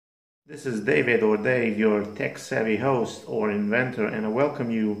This is David or Dave, your tech-savvy host or inventor, and I welcome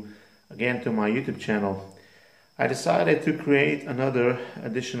you again to my YouTube channel. I decided to create another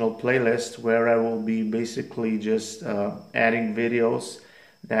additional playlist where I will be basically just adding videos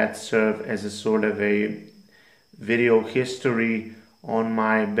that serve as a sort of a video history on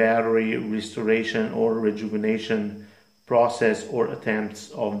my battery restoration or rejuvenation process or attempts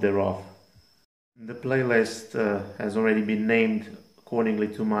of thereof. The playlist has already been named accordingly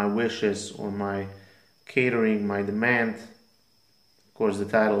to my wishes or my catering, my demand. Of course, the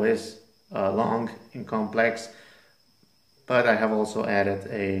title is long and complex, but I have also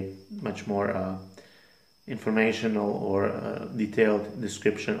added a much more informational or detailed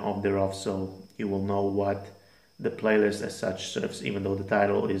description of thereof, so you will know what the playlist as such serves, even though the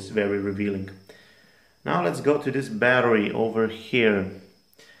title is very revealing. Now let's go to this battery over here.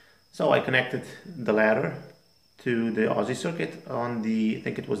 So I connected the ladder to the Ossie circuit on the, I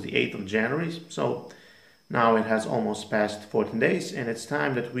think it was the 8th of January. So now it has almost passed 14 days and it's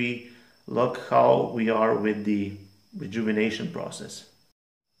time that we look how we are with the rejuvenation process.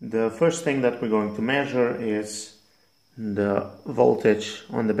 The first thing that we're going to measure is the voltage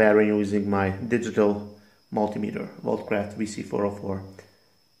on the battery using my digital multimeter, VoltCraft VC404.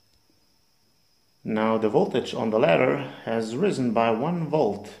 Now the voltage on the ladder has risen by 1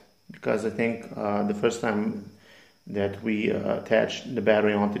 volt because I think the first time that we attached the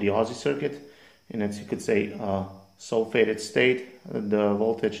battery onto the Ossie circuit, and as you could say sulfated state, the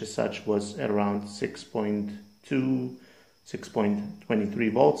voltage as such was at around 6.2,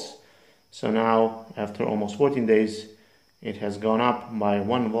 6.23 volts. So now after almost 14 days it has gone up by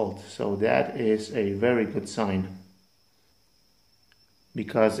 1 volt, so that is a very good sign,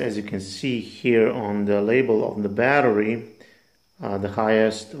 because as you can see here on the label of the battery, the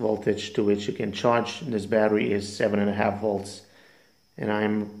highest voltage to which you can charge this battery is 7.5 volts, and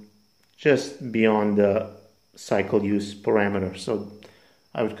I'm just beyond the cycle use parameter, so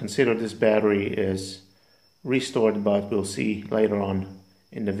I would consider this battery is restored, but we'll see later on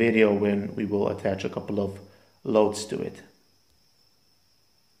in the video when we will attach a couple of loads to it.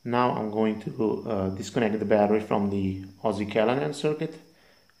 Now I'm going to disconnect the battery from the Ossie Callanan circuit,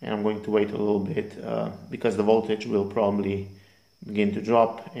 and I'm going to wait a little bit because the voltage will probably begin to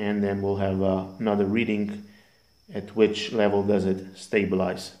drop, and then we'll have another reading at which level does it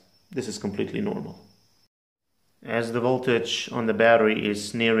stabilize. This is completely normal. As the voltage on the battery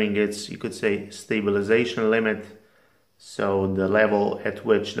is nearing its, you could say, stabilization limit, so the level at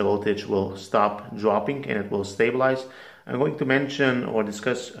which the voltage will stop dropping and it will stabilize, I'm going to mention or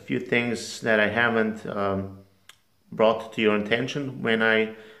discuss a few things that I haven't brought to your attention when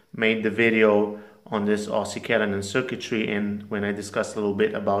I made the video on this Ossie Callanan circuitry, and when I discussed a little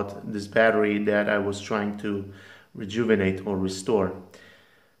bit about this battery that I was trying to rejuvenate or restore.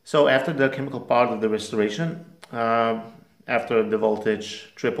 So after the chemical part of the restoration, after the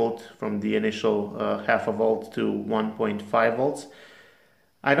voltage tripled from the initial half a volt to 1.5 volts,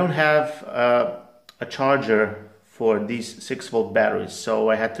 I don't have a charger for these 6-volt batteries, so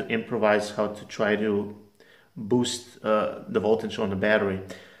I had to improvise how to try to boost the voltage on the battery.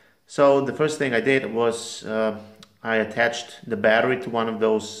 So the first thing I did was I attached the battery to one of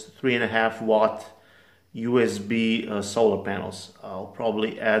those 3.5 watt USB solar panels. I'll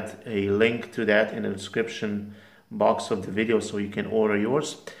probably add a link to that in the description box of the video so you can order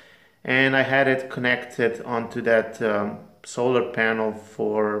yours. And I had it connected onto that solar panel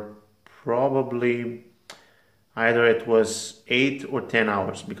for probably either it was 8 or 10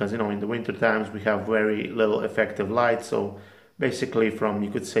 hours, because in the winter times we have very little effective light, so basically from, you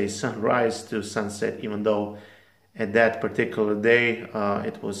could say, sunrise to sunset, even though at that particular day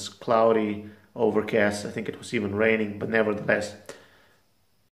it was cloudy, overcast, I think it was even raining, but nevertheless.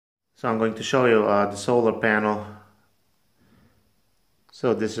 So I'm going to show you the solar panel.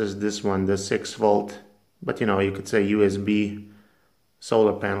 So this is this one, the 6-volt, but you could say USB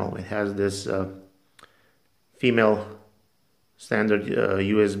solar panel. It has this female standard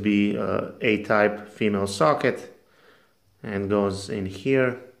USB A-type female socket, and goes in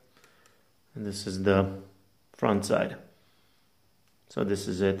here, and this is the front side. So this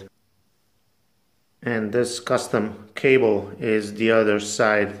is it, and this custom cable is the other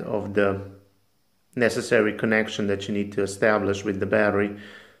side of the necessary connection that you need to establish with the battery.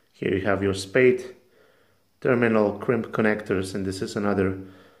 Here you have your spade, terminal crimp connectors, and this is another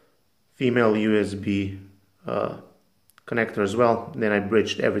female USB connector as well. Then I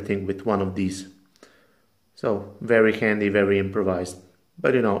bridged everything with one of these. So very handy, very improvised,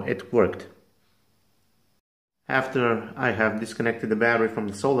 but it worked. After I have disconnected the battery from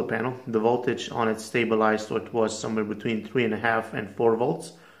the solar panel, the voltage on it stabilized, so it was somewhere between 3.5 and 4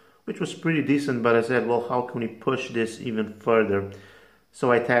 volts, which was pretty decent, but I said, well, how can we push this even further?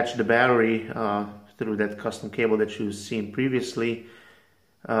 So I attached the battery through that custom cable that you've seen previously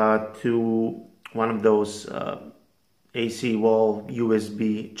to one of those AC wall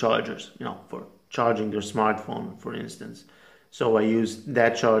USB chargers, for charging your smartphone, for instance. So I used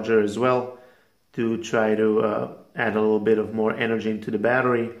that charger as well to try to add a little bit of more energy into the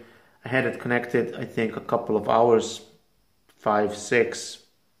battery. I had it connected, I think, a couple of hours, 5, 6,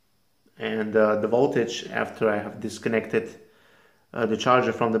 and the voltage after I have disconnected the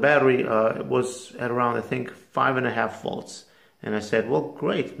charger from the battery was at around, I think, 5.5 volts. And I said, well,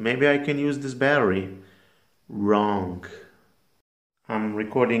 great, maybe I can use this battery. Wrong. I'm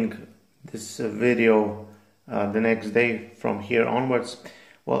recording this video the next day from here onwards.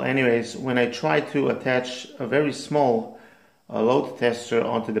 Well, anyways, when I tried to attach a very small load tester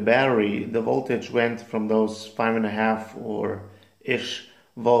onto the battery, the voltage went from those 5.5 or ish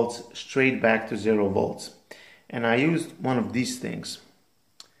volts straight back to 0 volts. And I used one of these things.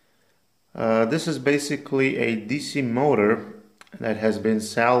 This is basically a DC motor that has been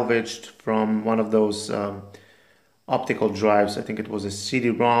salvaged from one of those optical drives. I think it was a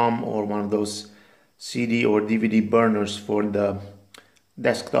CD-ROM or one of those CD or DVD burners for the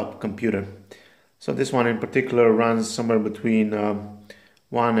desktop computer. So this one in particular runs somewhere between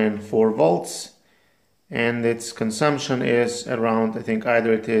 1 and 4 volts, and its consumption is around, I think,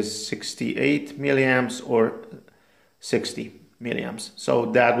 either it is 68 milliamps or 60 milliamps. So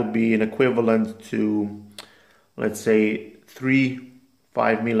that would be an equivalent to, let's say, 3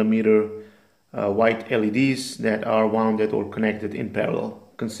 5mm white LEDs that are wounded or connected in parallel,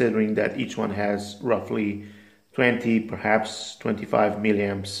 considering that each one has roughly 20, perhaps 25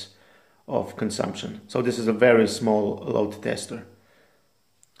 milliamps of consumption. So this is a very small load tester.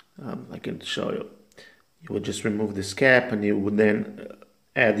 I can show you. You would just remove this cap and you would then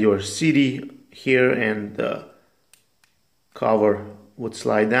add your CD here, and the cover would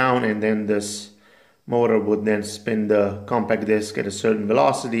slide down, and then this motor would then spin the compact disc at a certain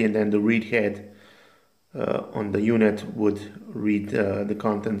velocity, and then the read head on the unit would read the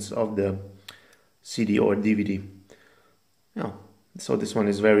contents of the CD or DVD. So this one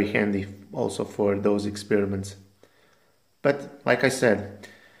is very handy also for those experiments. But like I said,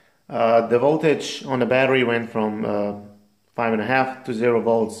 the voltage on the battery went from 5.5 to 0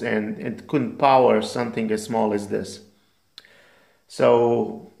 volts, and it couldn't power something as small as this.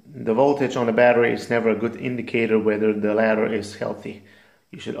 So the voltage on the battery is never a good indicator whether the ladder is healthy.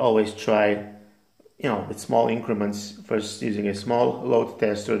 You should always try, with small increments, first using a small load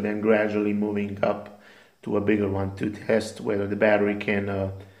tester, then gradually moving up to a bigger one to test whether the battery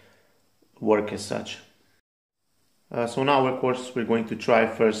can work as such. So now, of course, we're going to try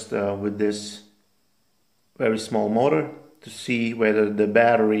first with this very small motor to see whether the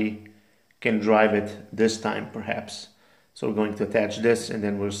battery can drive it this time, perhaps. So we're going to attach this, and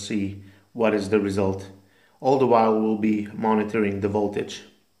then we'll see what is the result. All the while we'll be monitoring the voltage.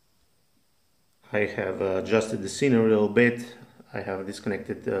 I have adjusted the scene a little bit. I have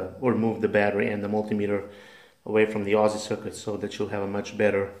disconnected or moved the battery and the multimeter away from the Ossie circuit so that you'll have a much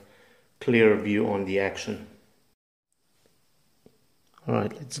better, clearer view on the action.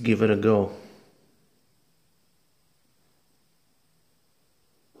 Alright, let's give it a go.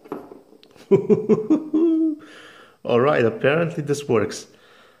 Alright, apparently this works.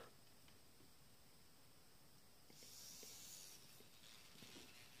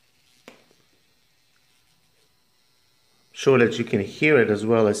 Sure that you can hear it as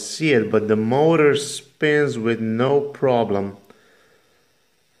well as see it, but the motor spins with no problem.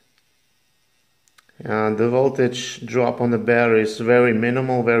 And the voltage drop on the battery is very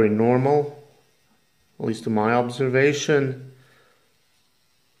minimal, very normal, at least to my observation.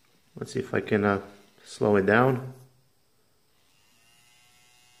 Let's see if I can slow it down.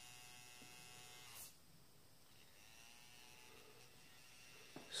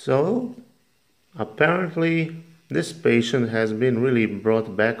 So, apparently this patient has been really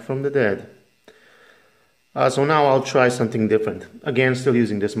brought back from the dead. So now I'll try something different. Again, still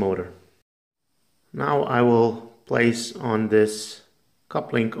using this motor. Now I will place on this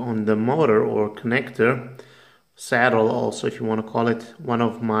coupling on the motor or connector, saddle also if you want to call it, one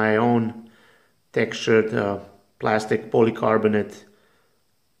of my own textured plastic polycarbonate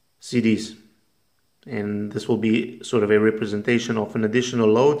CDs. And this will be sort of a representation of an additional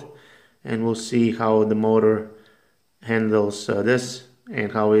load, and we'll see how the motor handles this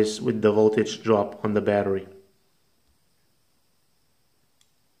and how is with the voltage drop on the battery.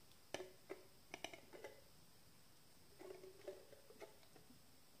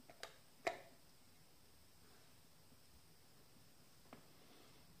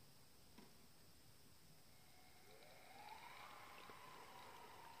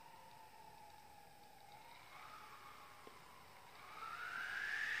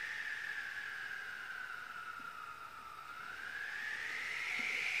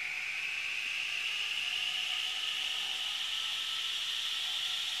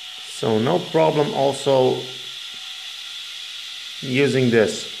 So no problem also using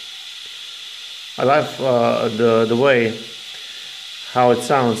this. I love the way how it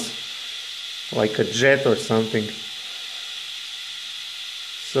sounds like a jet or something.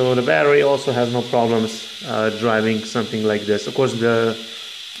 So the battery also has no problems driving something like this. Of course, the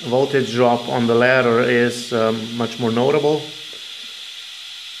voltage drop on the ladder is much more notable,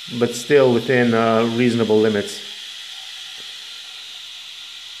 but still within reasonable limits.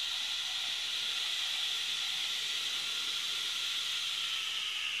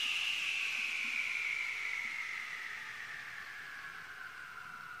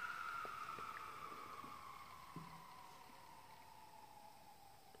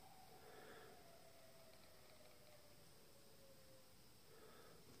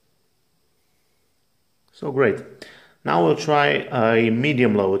 So great. Now we'll try a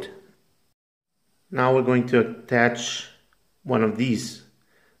medium load. Now we're going to attach one of these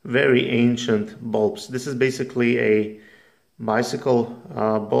very ancient bulbs. This is basically a bicycle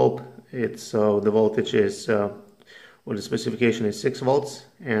bulb. It's the voltage is, or the specification is 6 volts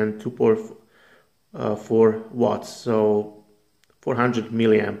and 2.4 watts, so 400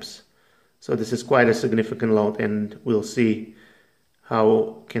 milliamps. So this is quite a significant load, and we'll see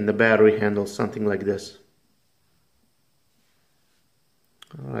how can the battery handle something like this.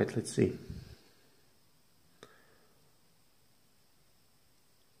 All right, let's see.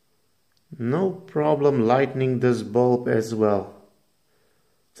 No problem lightening this bulb as well.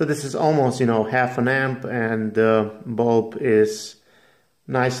 So this is almost, half an amp, and the bulb is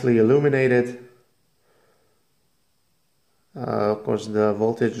nicely illuminated. Of course, the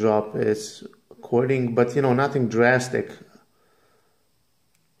voltage drop is according, but nothing drastic.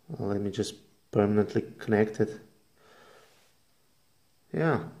 Well, let me just permanently connect it.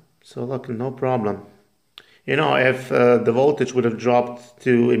 Yeah, so look, no problem. If the voltage would have dropped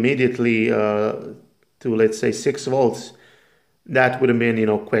to immediately to, let's say, 6 volts, that would have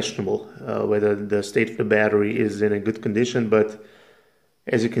been, questionable whether the state of the battery is in a good condition. But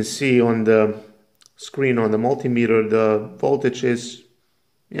as you can see on the screen on the multimeter, the voltage is,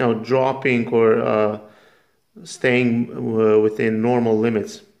 dropping or staying within normal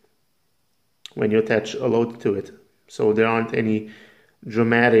limits when you attach a load to it. So there aren't any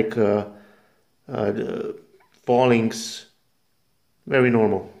dramatic fallings, very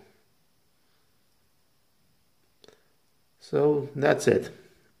normal. So that's it.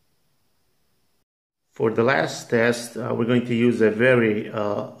 For the last test, we're going to use a very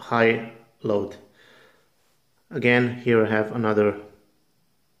high load. Again, here I have another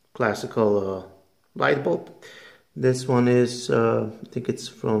classical light bulb. This one is, I think it's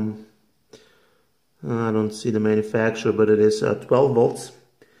from, I don't see the manufacturer, but it is 12 volts,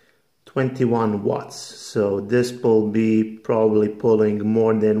 21 watts. So this will be probably pulling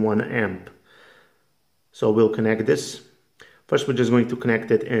more than 1 amp. So we'll connect this. First, we're just going to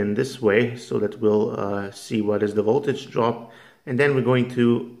connect it in this way so that we'll see what is the voltage drop, and then we're going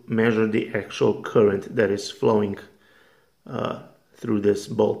to measure the actual current that is flowing through this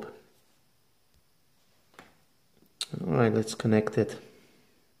bulb. All right, let's connect it.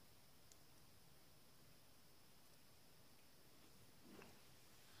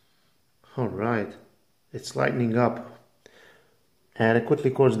 All right, it's lighting up adequately.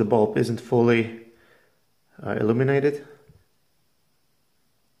 Of course, the bulb isn't fully illuminated.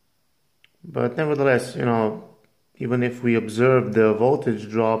 But nevertheless, even if we observe the voltage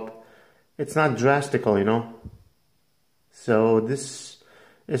drop, it's not drastical, So this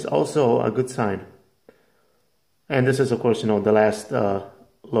is also a good sign. And this is, of course, the last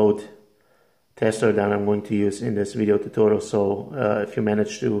load tester that I'm going to use in this video tutorial. So if you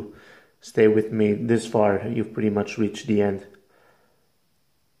manage to stay with me this far, you've pretty much reached the end.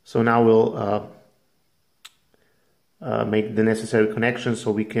 So now we'll make the necessary connections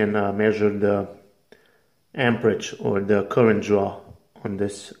so we can measure the amperage or the current draw on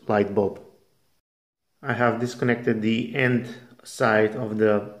this light bulb. I have disconnected the end side of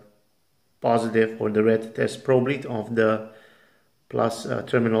the positive or the red test probe lead of the plus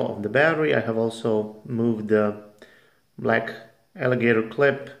terminal of the battery. I have also moved the black Alligator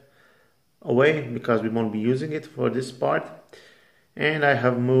clip away because we won't be using it for this part, and I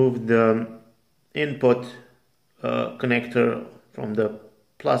have moved the input connector from the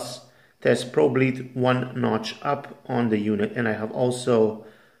plus test probe lead 1 notch up on the unit, and I have also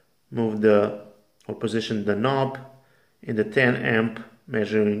moved or positioned the knob in the 10 amp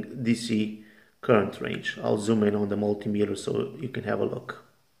measuring DC current range. I'll zoom in on the multimeter so you can have a look.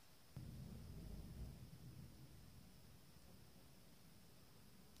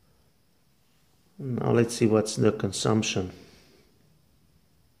 Now let's see what's the consumption.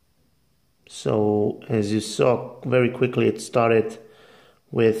 So as you saw, very quickly it started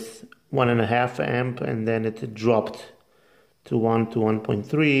with 1.5 amp, and then it dropped to 1 to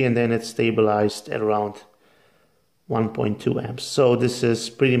 1.3, and then it stabilized at around 1.2 amps. So this is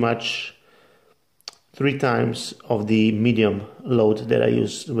pretty much 3 times of the medium load that I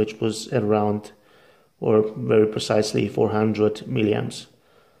used, which was at around, or very precisely, 400 milliamps.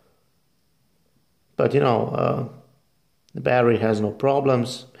 But the battery has no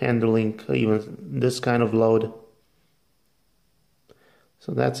problems handling even this kind of load.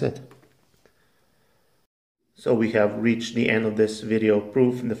 So that's it. So we have reached the end of this video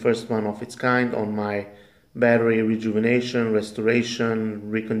proof, the first one of its kind on my battery rejuvenation, restoration,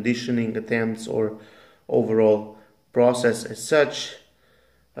 reconditioning attempts, or overall process as such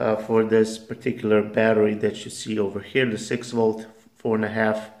for this particular battery that you see over here, the 6 volt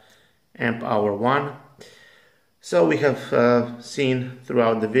 4.5 amp hour one. So we have seen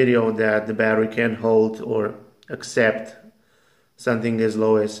throughout the video that the battery can hold or accept something as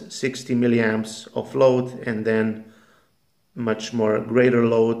low as 60 milliamps of load, and then much more greater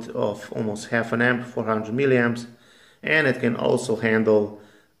load of almost half an amp, 400 milliamps, and it can also handle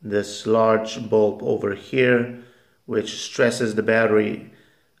this large bulb over here, which stresses the battery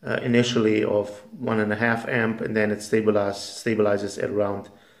initially of 1.5 amp, and then it stabilizes at around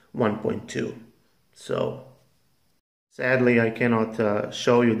 1.2. So sadly I cannot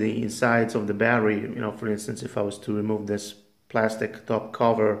show you the insides of the battery. For instance, if I was to remove this plastic top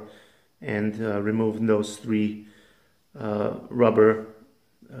cover and remove those 3 rubber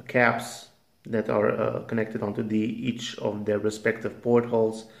caps that are connected onto each of their respective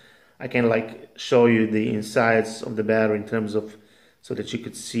portholes, I can show you the insides of the battery in terms of, so that you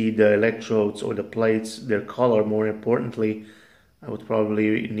could see the electrodes or the plates, their color. More importantly, I would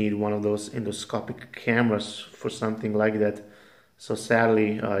probably need one of those endoscopic cameras for something like that. So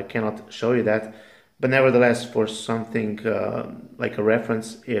sadly I cannot show you that. But nevertheless, for something like a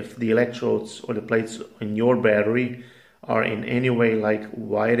reference, if the electrodes or the plates in your battery are in any way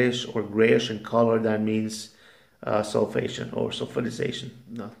whitish or grayish in color, that means sulfation or sulfidization.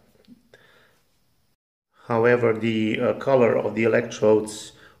 No. However, the color of the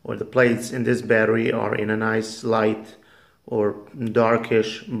electrodes or the plates in this battery are in a nice light or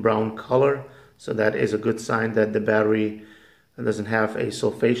darkish brown color, so that is a good sign that the battery doesn't have a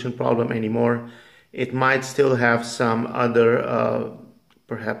sulfation problem anymore. It might still have some other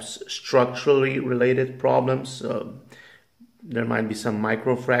perhaps structurally related problems. There might be some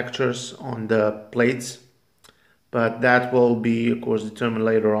microfractures on the plates, but that will be of course determined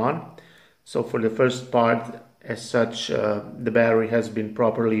later on. So for the first part as such, the battery has been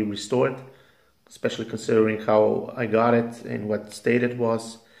properly restored, especially considering how I got it and what state it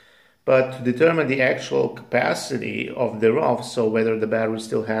was. But to determine the actual capacity of the ROV, so whether the battery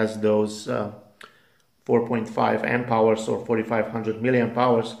still has those 4.5 amp hours or 4500 milliamp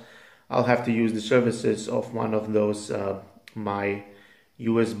hours, I'll have to use the services of one of those my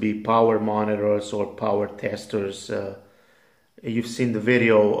USB power monitors or power testers. You've seen the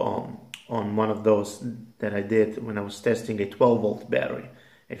video on one of those that I did when I was testing a 12 volt battery.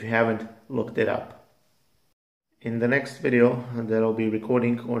 If you haven't, looked it up. In the next video that I'll be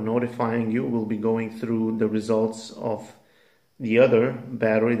recording or notifying you, we'll be going through the results of the other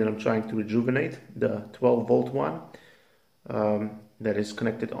battery that I'm trying to rejuvenate, the 12 volt one that is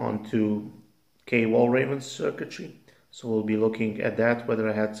connected onto K-Wall-Raven circuitry. So we'll be looking at that, whether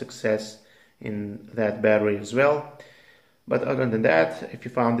I had success in that battery as well. But other than that, if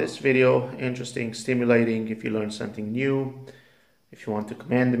you found this video interesting, stimulating, if you learned something new, if you want to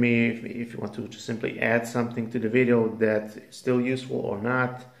commend me, if you want to just simply add something to the video that is still useful or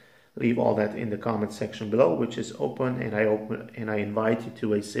not, leave all that in the comment section below, which is open, and I invite you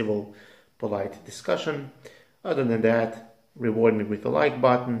to a civil, polite discussion. Other than that, reward me with a like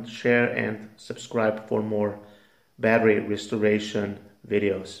button, share, and subscribe for more battery restoration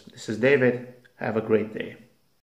videos. This is David. Have a great day.